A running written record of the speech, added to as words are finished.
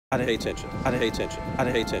I hate tension. I hate tension. I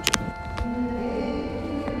hate tension.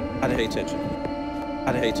 I hate tension.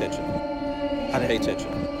 I hate tension. I hate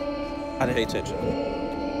tension. I hate tension.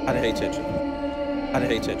 I hate tension. I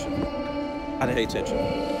hate tension. I hate tension.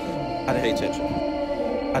 I hate tension.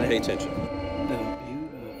 I hate tension. The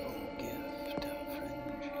beautiful gift of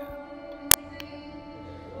friendship.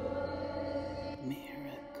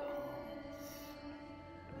 Miracles.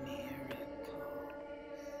 Miracles.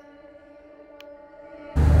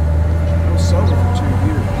 I was sober for 2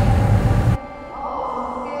 years.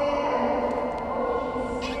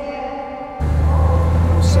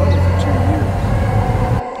 I was sober for 2 years.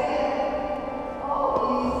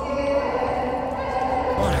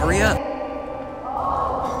 Come on, hurry up.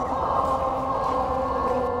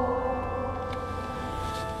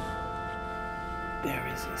 There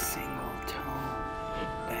is a single tone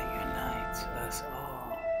that unites us all.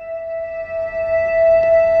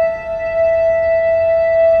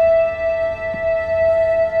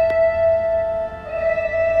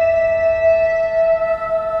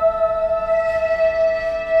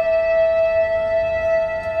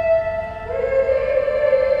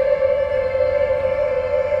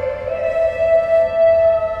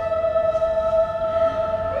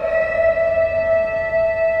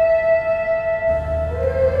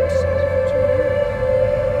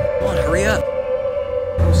 Come on, hurry up.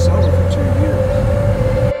 I was sober for 2 years.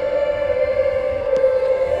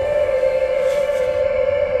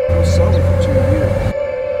 I was sober for 2 years.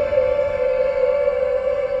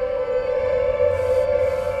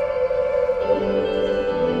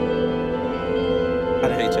 I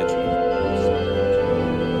hate tension.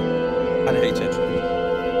 I hate tension.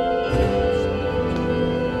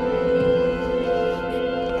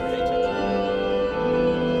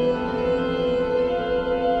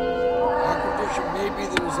 Our condition may be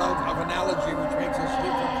the result of an allergy which makes us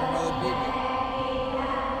different from other people.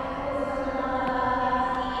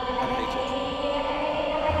 I hate tension.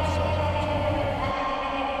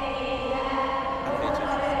 I hate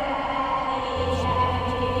tension.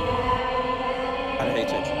 I hate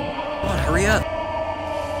tension. Come on, hurry up.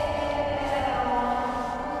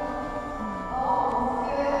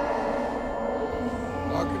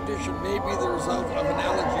 Our condition may be the result of an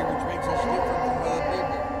allergy which makes us different from other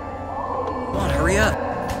people. Come on, hurry up.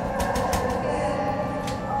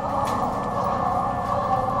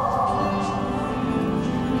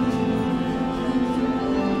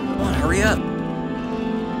 Come on, hurry up.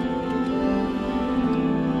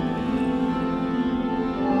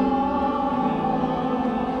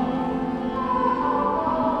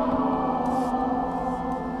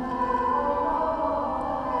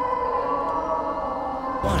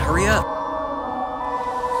 Come on, hurry up.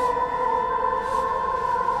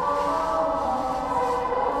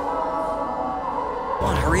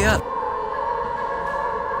 Come on, hurry up.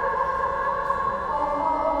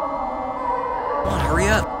 Come on, hurry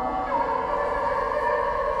up.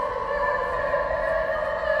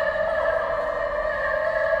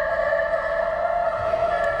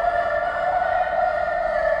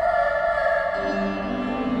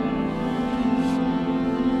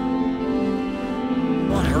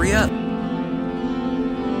 Come on, hurry up.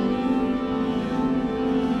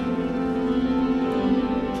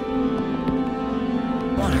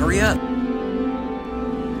 Come on, hurry up.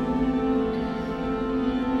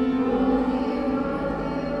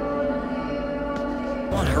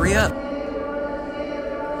 Come on, hurry up.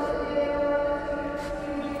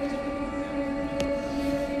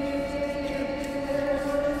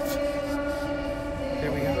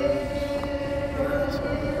 There we go. Yes,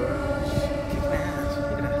 all the birds.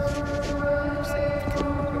 Look at that.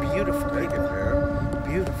 Beautiful people.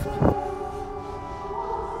 Beautiful.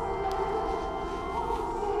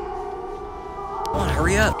 Come on,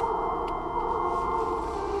 hurry up.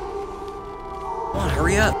 Come on,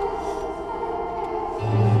 hurry up.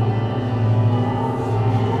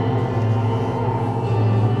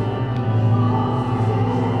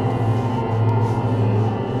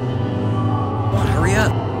 Come on, hurry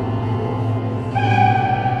up.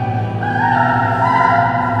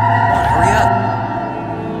 Come on, hurry up.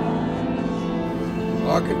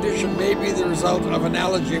 Our condition may be the result of an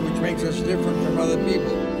allergy which makes us different from other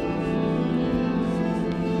people.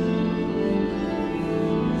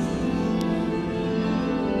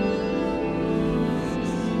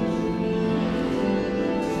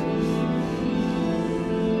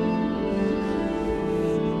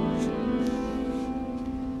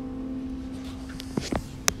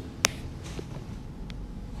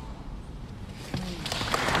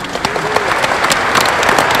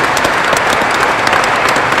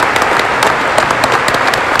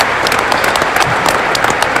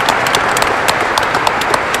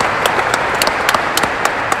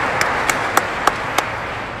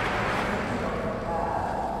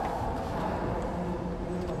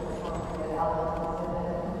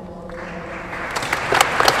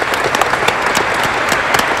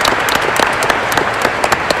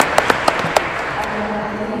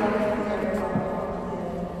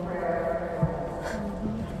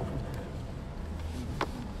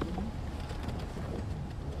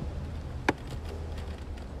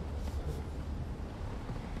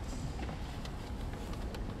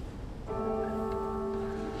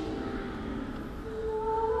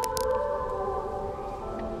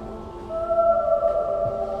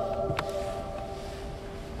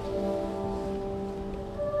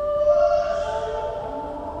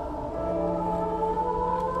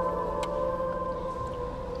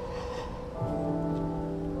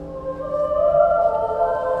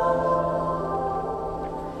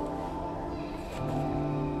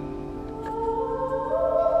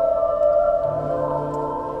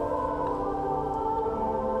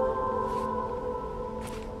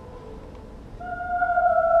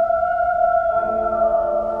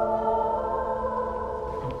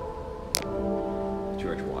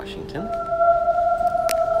 Washington.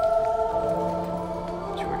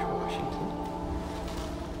 George Washington.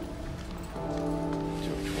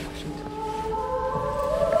 George Washington.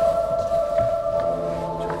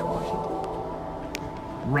 George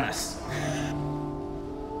Washington. Russ.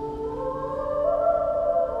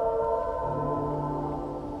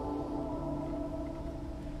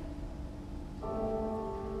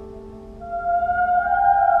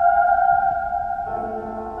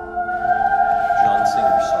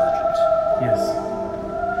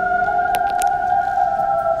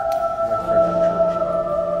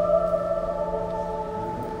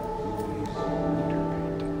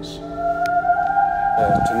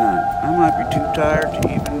 Tonight, I might be too tired to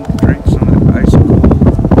even drink some of the ice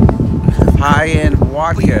cold high-end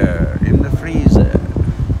vodka in the freezer,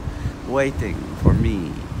 waiting for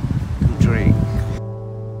me to drink.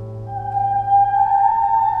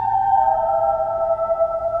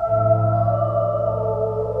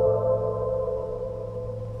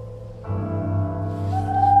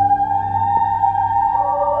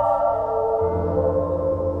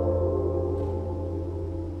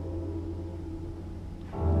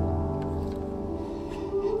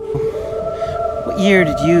 What year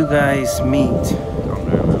did you guys meet? Don't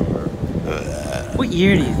remember. What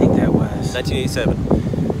year do you think that was? 1987.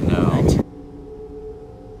 No.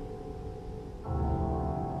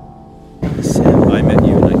 1987. I met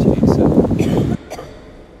you in 1987.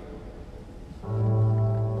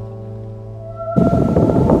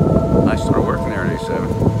 I started working there in '87.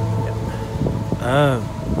 Oh.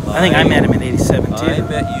 I think I met him in 87 too. I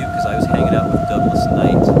met you because I was hanging out with Douglas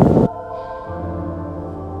Knight.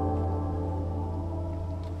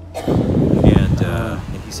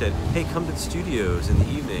 And he said, "Hey, come to the studios in the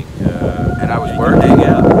evening." And I was you working. can hang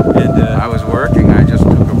out. And I was working. I just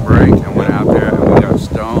took a break and went out there and we got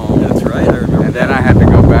stoned. that's right. I remember. And then I had to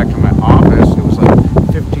go back to my office. It was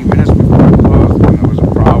like 15 minutes before it closed, and there was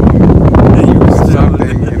a problem. You were stoned.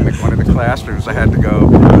 Something in one of the classrooms. I had to go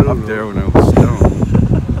up there when I was stoned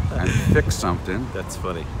and fix something. That's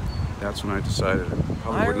funny. That's when I decided I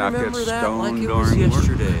probably I would not get remember that stoned like it during was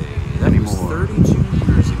yesterday. work That was anymore.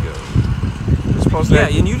 32 years ago. You're supposed to Yeah,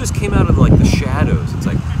 and you just came out of like the shadows. It's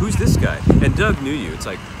like, who's this guy? And Doug knew you. It's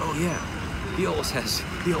like, oh yeah, he always has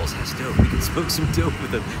dope. We can smoke some dope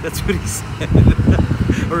with him. That's what he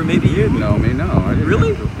said. Or maybe You didn't know me, no. I didn't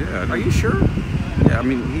Really? have to- yeah. I Are didn't- you sure? Yeah, I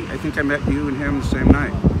mean, I think I met you and him the same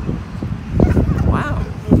night. Wow.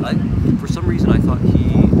 For some reason, I thought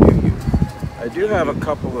he knew you. I do have a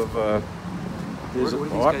couple of his What do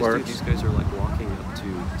these guys do? artworks. These guys are like walking up to.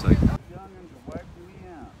 It's like,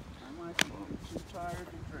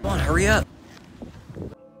 come on, hurry up.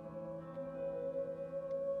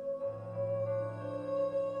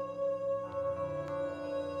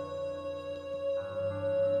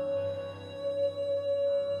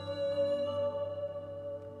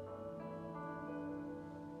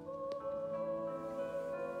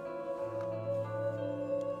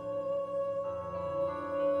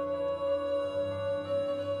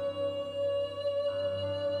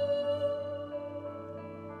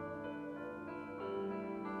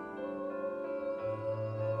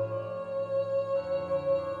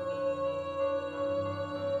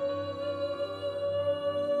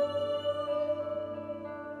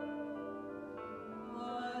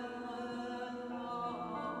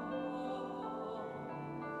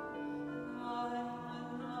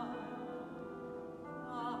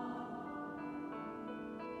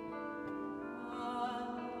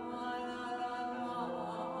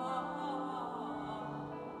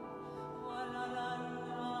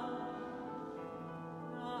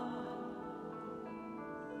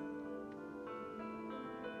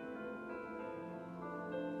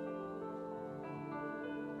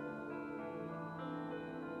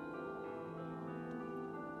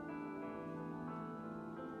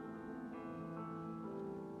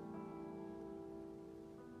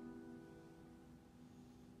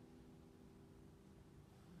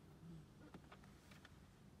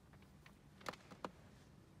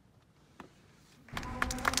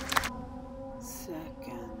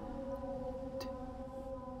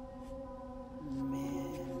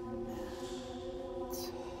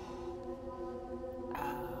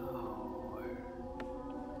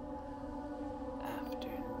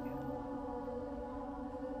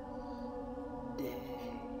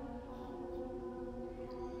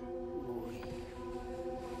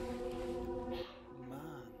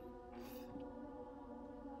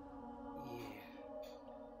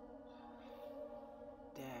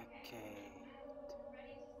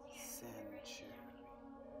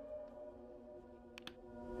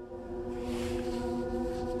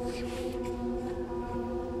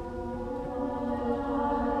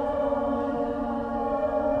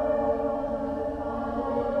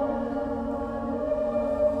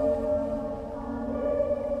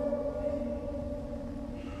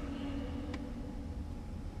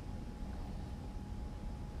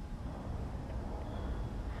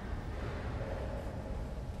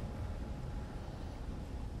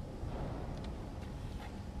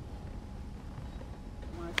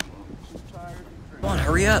 Come on,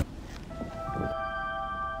 hurry up.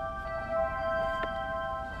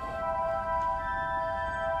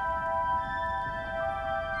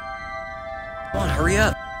 Come on, hurry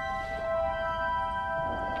up.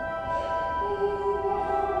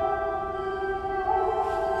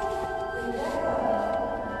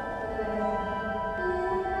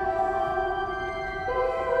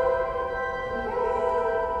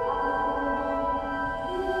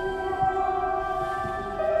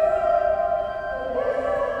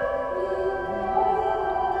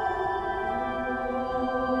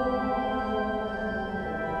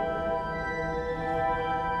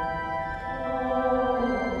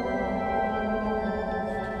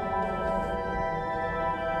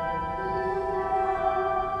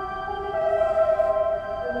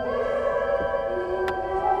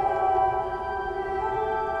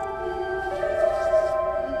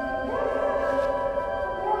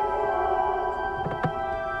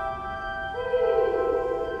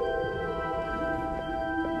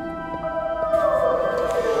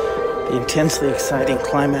 The intensely exciting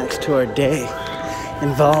climax to our day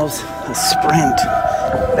involves a sprint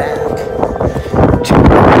back to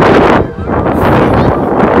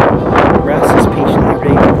Russ is patiently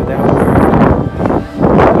waiting without word.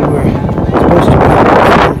 We were supposed to be at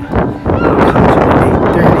the concert at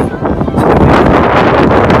 8:30, so that we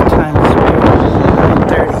could time to spare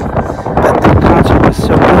 9:30. But the concert was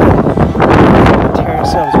so good, we were able to tear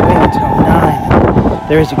ourselves away until 9.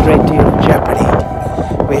 There is a great deal of jeopardy.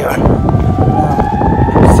 We are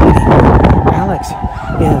proceeding. Alex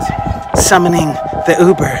is summoning the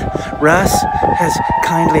Uber. Russ has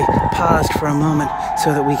kindly paused for a moment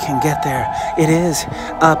so that we can get there. It is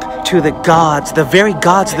up to the gods, the very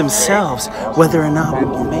gods themselves, whether or not we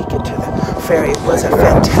will make it to the ferry. It was a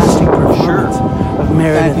fantastic performance of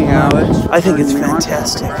Meredith. Thank you, Alex. I think it's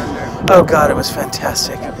fantastic. Oh God, it was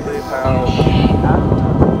fantastic.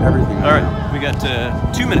 Everything. All right, we got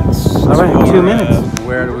 2 minutes. All right, 2 minutes.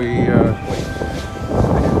 Where do we wait?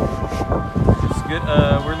 It's good.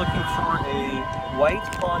 We're looking for a white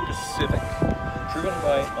Honda Civic, driven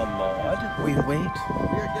by a mod. We wait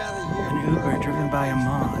an Uber driven by a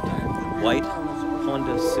mod. White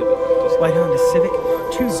Honda Civic. White Honda Civic.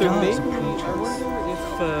 Two So dogs maybe, approach I us. wonder if,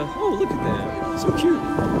 oh, look at that. So cute.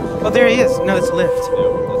 Oh, there he is. No, it's a lift.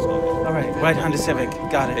 No, that's not it. All right, White Honda Civic.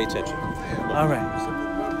 Got Pay it. attention. All right.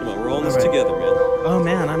 Come on, we're all in this All right. together, man. Oh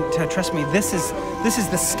man, trust me. This is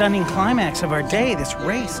the stunning climax of our day. This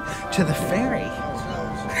race to the ferry.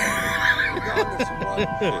 Okay,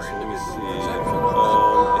 so let me see. I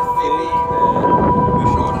think that we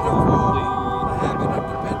should probably...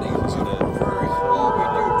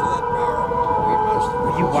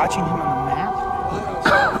 Are you watching him on the map?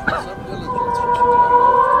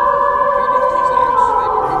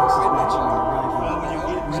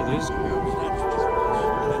 So there's...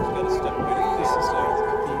 gotta step away. This is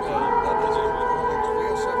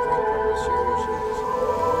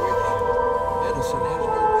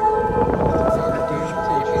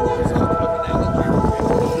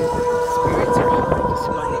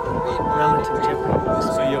Relative jeopardy.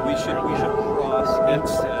 So yeah, we should cross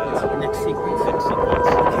next sequence. Next sequence.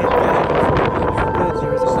 Okay, good. Good.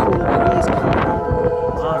 There is a cool breeze coming.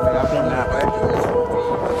 Up and that way.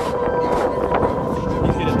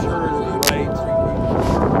 He's gonna turn right.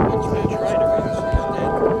 Try to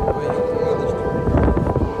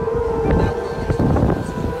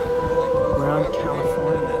We're on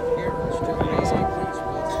California. It's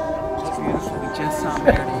beautiful. We just saw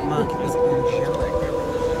Meredith Monk. It was angelic.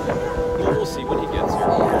 Well, we'll see when he gets here.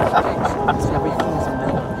 Everything's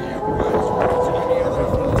mellow.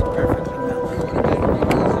 Everything is perfectly mellow.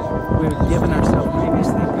 We were giving ourselves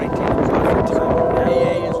previously a great deal of buffer time.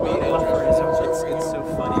 Now, buffer is over. It's so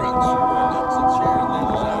funny.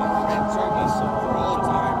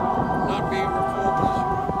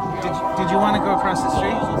 Did you want to go across the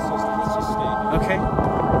street? Let's just stay. Okay.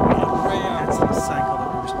 That's the cycle that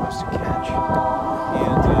we were supposed to catch.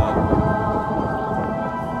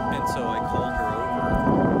 And so I called her over,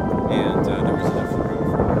 and there was enough room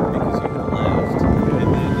for her because you had left. And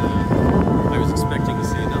then I was expecting to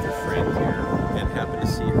see another friend here, and happened to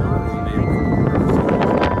see her roommate with her. So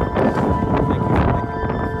thank you for making room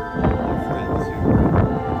for all my friends who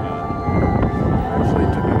Actually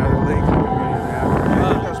took another leak in the beginning of that.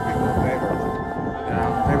 Those people are favor. Yeah,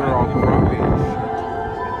 they were all grumpy and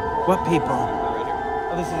shit. What people? right here.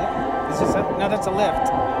 Oh, this is it? This is it? No, that's a lift.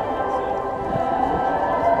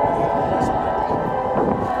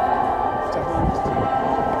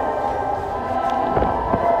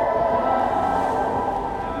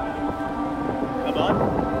 Come on.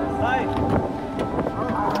 Hi.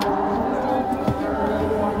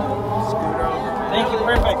 Thank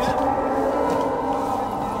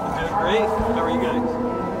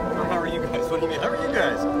making me hurry.